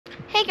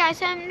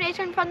guys, I'm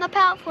Nathan from the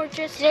Pallet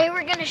Fortress. Today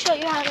we're going to show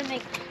you how to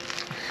make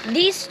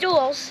these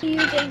stools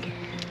using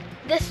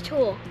this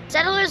tool.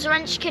 Settler's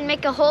wrench can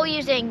make a hole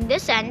using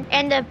this end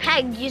and a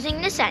peg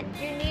using this end.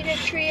 You need a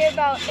tree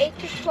about 8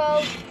 to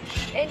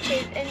 12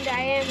 inches in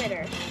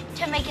diameter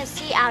to make a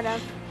seat out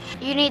of.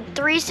 You need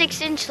 3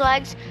 6-inch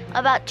legs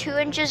about 2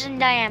 inches in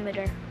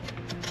diameter.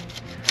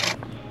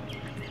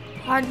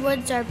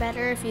 Hardwoods are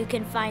better if you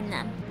can find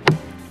them.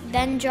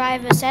 Then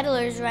drive a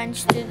settler's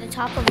wrench through the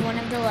top of one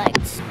of the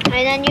legs. And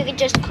then you can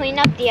just clean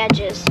up the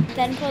edges.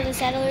 Then pull the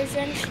settler's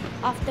wrench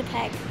off the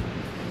peg.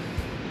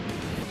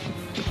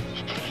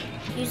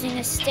 Using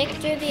a stick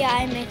through the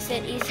eye makes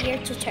it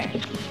easier to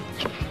turn.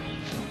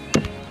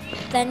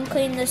 Then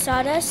clean the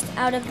sawdust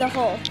out of the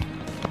hole.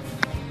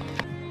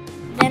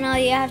 Then all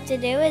you have to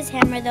do is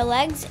hammer the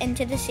legs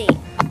into the seat.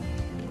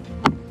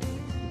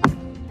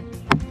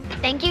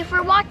 Thank you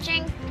for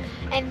watching,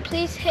 and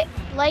please hit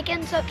like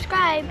and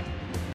subscribe.